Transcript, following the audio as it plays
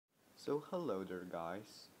So hello there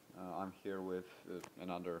guys, I'm here with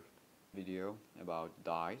another video about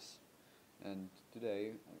dyes, and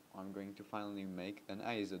today I'm going to finally make an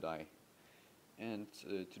ISO dye. And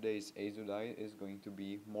today's ISO dye is going to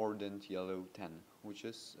be Mordant Yellow 10, which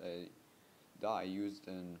is a dye used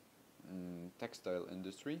in textile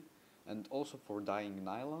industry and also for dyeing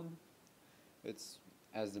nylon. It's,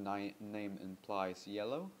 as the name implies,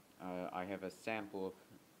 yellow. I have a sample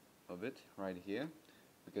of it right here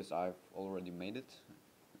because I've already made it,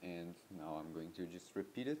 and now I'm going to just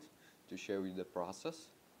repeat it to show you the process.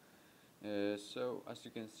 So as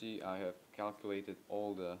you can see, I have calculated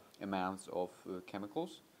all the amounts of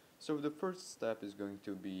chemicals. So the first step is going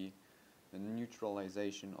to be the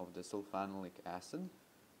neutralization of the sulfanylic acid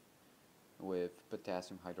with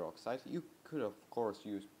potassium hydroxide. You could of course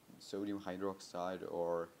use sodium hydroxide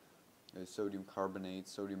or sodium carbonate,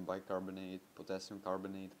 sodium bicarbonate, potassium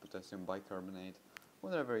bicarbonate,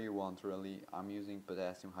 whatever you want really. I'm using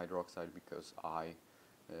potassium hydroxide because I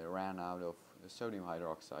ran out of sodium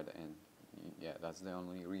hydroxide, and yeah, that's the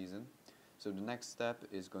only reason. So the next step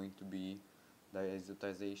is going to be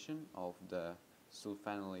diazotization of the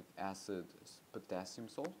sulfanylic acid potassium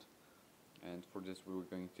salt, and for this we're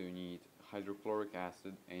going to need hydrochloric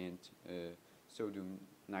acid and sodium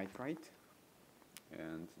nitrite,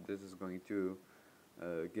 and this is going to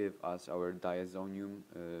give us our diazonium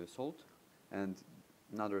salt. And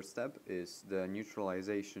another step is the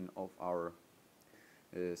neutralization of our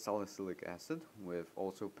salicylic acid with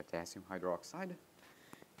also potassium hydroxide,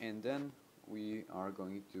 and then we are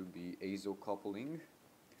going to be azocoupling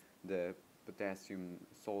the potassium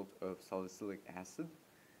salt of salicylic acid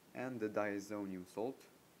and the diazonium salt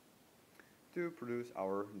to produce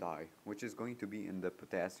our dye, which is going to be in the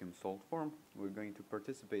potassium salt form. We're going to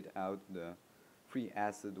precipitate out the free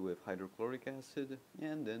acid with hydrochloric acid,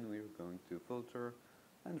 and then we're going to filter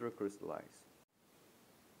and recrystallize.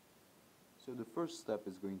 So the first step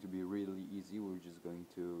is going to be really easy. We're just going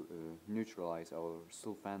to neutralize our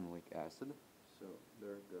sulfanylic acid. So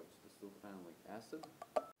there goes the sulfanylic acid,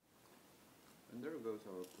 and there goes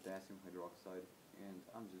our potassium hydroxide, and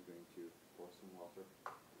I'm just going to pour some water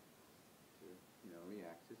to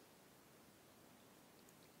react it.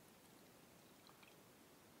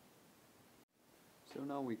 So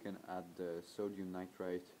now we can add the sodium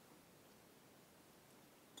nitrate.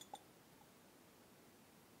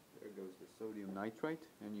 There goes the sodium nitrite,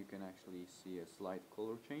 and you can actually see a slight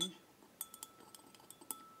color change.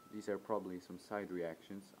 These are probably some side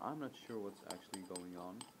reactions. I'm not sure what's actually going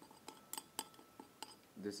on.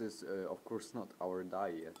 This is of course not our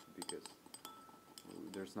dye yet because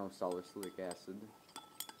there's no salicylic acid,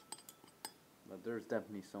 but there's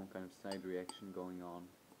definitely some kind of side reaction going on.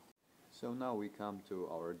 So now we come to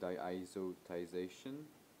our diazotization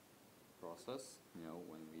process,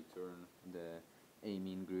 when we turn the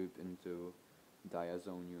amine group into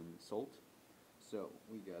diazonium salt. So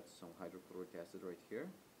we got some hydrochloric acid right here,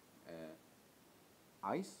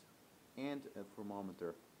 ice, and a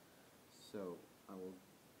thermometer. So I'm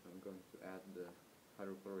going to add the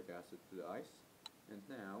hydrochloric acid to the ice, and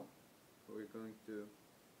now we're going to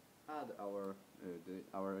add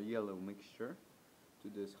our yellow mixture to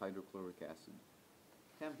this hydrochloric acid.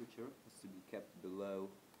 Temperature has to be kept below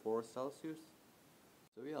 4 Celsius.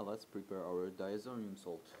 So yeah, let's prepare our diazonium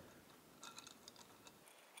salt.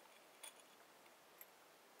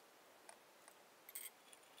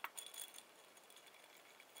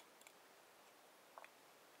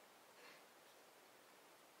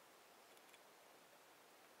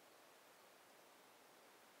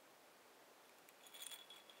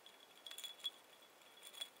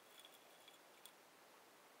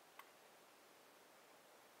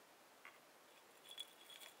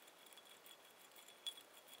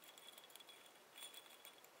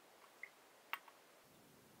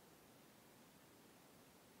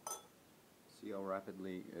 See how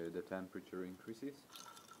rapidly the temperature increases?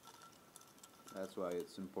 That's why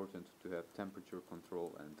it's important to have temperature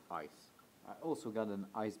control and ice. I also got an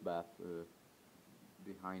ice bath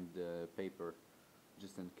behind the paper,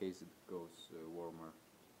 just in case it goes warmer.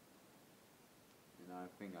 And I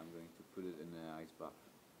think I'm going to put it in an ice bath,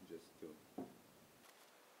 just to...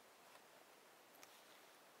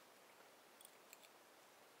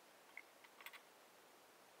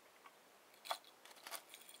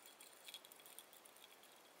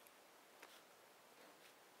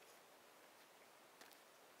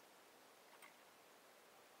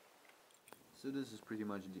 So this is pretty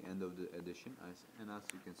much the end of the addition, and as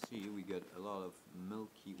you can see we get a lot of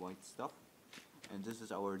milky white stuff, and this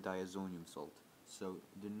is our diazonium salt. So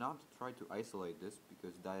do not try to isolate this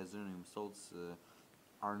because diazonium salts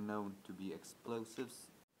are known to be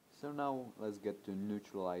explosives. So now let's get to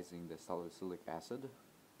neutralizing the salicylic acid.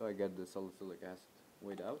 So I get the salicylic acid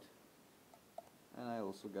weighed out, and I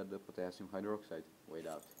also got the potassium hydroxide weighed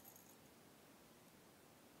out.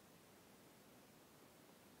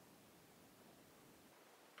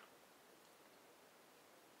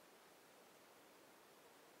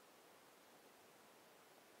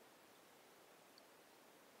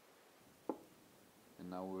 And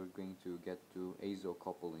now we're going to get to azo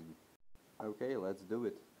coupling. Okay, let's do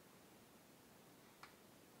it.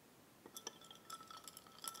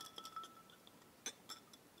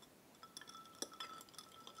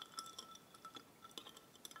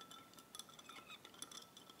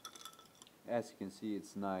 As you can see,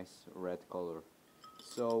 it's nice red color.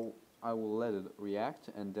 So I will let it react,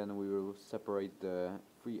 and then we will separate the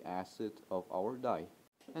free acid of our dye.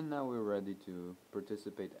 And now we're ready to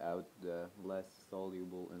precipitate out the less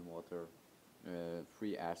soluble in water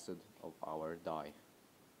free acid of our dye.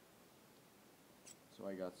 So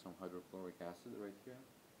I got some hydrochloric acid right here,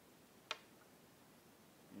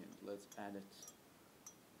 and let's add it.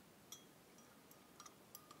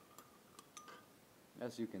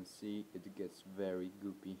 As you can see, it gets very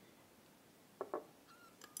goopy.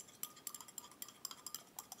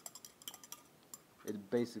 It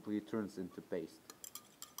basically turns into paste.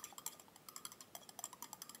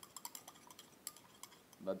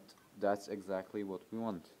 But that's exactly what we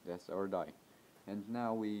want. That's our dye. And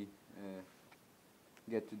now we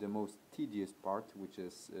get to the most tedious part, which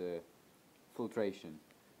is filtration.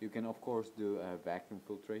 You can of course do a vacuum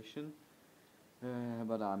filtration,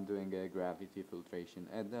 but I'm doing a gravity filtration,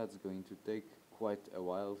 and that's going to take quite a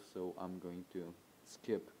while, so I'm going to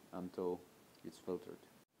skip until it's filtered.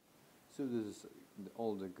 So this is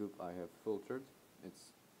all the goop I have filtered.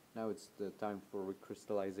 Now it's the time for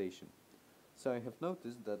recrystallization. So I have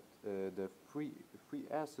noticed that the free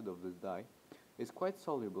acid of this dye is quite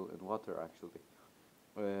soluble in water actually,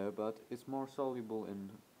 but it's more soluble in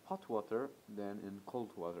hot water than in cold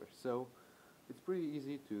water. So it's pretty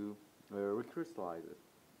easy to recrystallize it.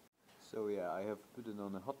 So yeah, I have put it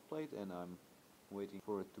on a hot plate and I'm waiting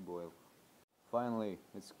for it to boil. Finally,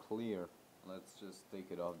 it's clear. Let's just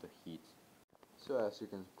take it off the heat. So as you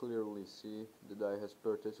can clearly see, the dye has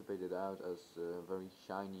participated out as very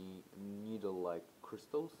shiny needle-like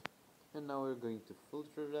crystals, and now we're going to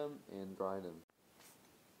filter them and dry them.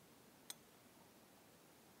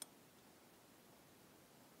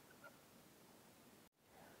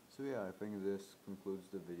 So yeah, I think this concludes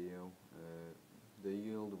the video. The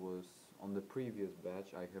yield was on the previous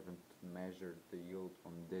batch. I haven't measured the yield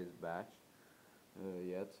on this batch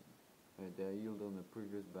yet. The yield on the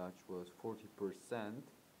previous batch was 40%,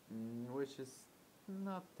 which is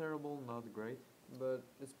not terrible, not great, but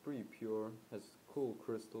it's pretty pure, has cool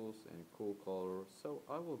crystals and cool color, so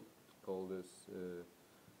I would call this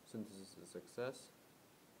synthesis a success.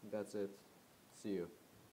 That's it. See you.